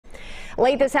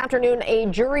Late this afternoon, a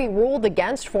jury ruled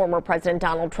against former President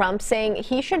Donald Trump, saying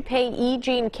he should pay E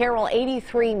Jean Carrol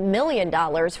 $83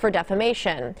 million for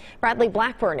defamation. Bradley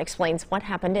Blackburn explains what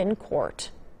happened in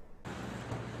court.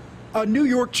 A New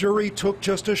York jury took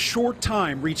just a short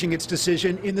time reaching its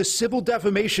decision in the civil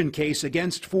defamation case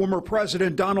against former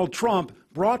President Donald Trump,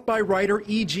 brought by writer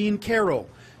E Jean Carrol.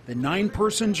 The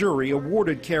 9-person jury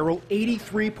awarded Carroll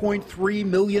 $83.3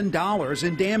 million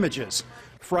in damages.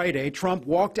 Friday, Trump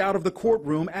walked out of the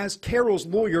courtroom as Carroll's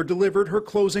lawyer delivered her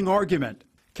closing argument.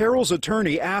 Carroll's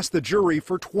attorney asked the jury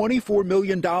for $24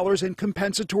 million in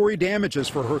compensatory damages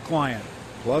for her client,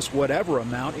 plus whatever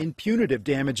amount in punitive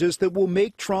damages that will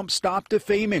make Trump stop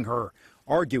defaming her,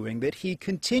 arguing that he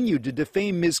continued to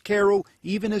defame Ms. Carroll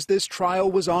even as this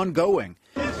trial was ongoing.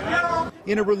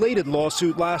 In a related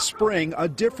lawsuit last spring, a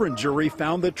different jury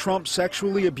found that Trump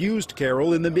sexually abused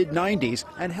Carroll in the mid-90s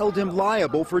and held him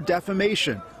liable for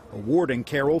defamation, awarding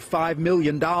Carroll $5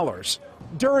 million.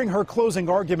 During her closing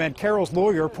argument, Carroll's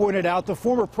lawyer pointed out the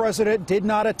former president did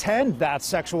not attend that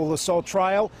sexual assault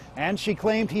trial, and she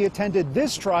claimed he attended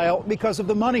this trial because of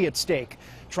the money at stake.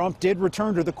 Trump did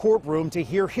return to the courtroom to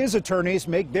hear his attorneys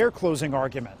make their closing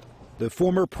argument. The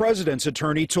former president's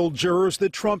attorney told jurors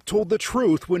that Trump told the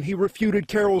truth when he refuted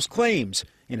Carroll's claims.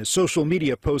 In a social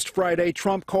media post Friday,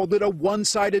 Trump called it a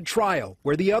one-sided trial,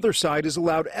 where the other side is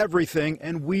allowed everything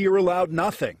and we are allowed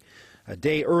nothing. A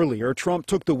day earlier, Trump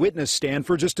took the witness stand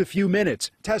for just a few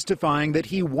minutes, testifying that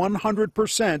he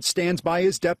 100% stands by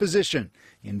his deposition,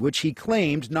 in which he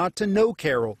claimed not to know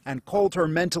Carroll and called her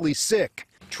mentally sick.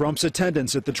 Trump's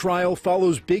attendance at the trial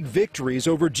follows big victories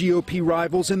over GOP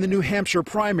rivals in the New Hampshire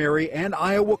primary and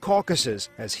Iowa caucuses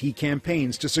as he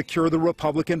campaigns to secure the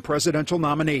Republican presidential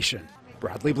nomination.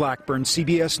 Bradley Blackburn,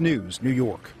 CBS News, New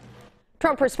York.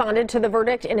 Trump responded to the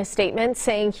verdict in a statement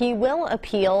saying he will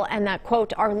appeal and that,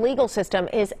 quote, our legal system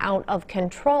is out of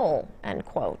control, end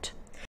quote.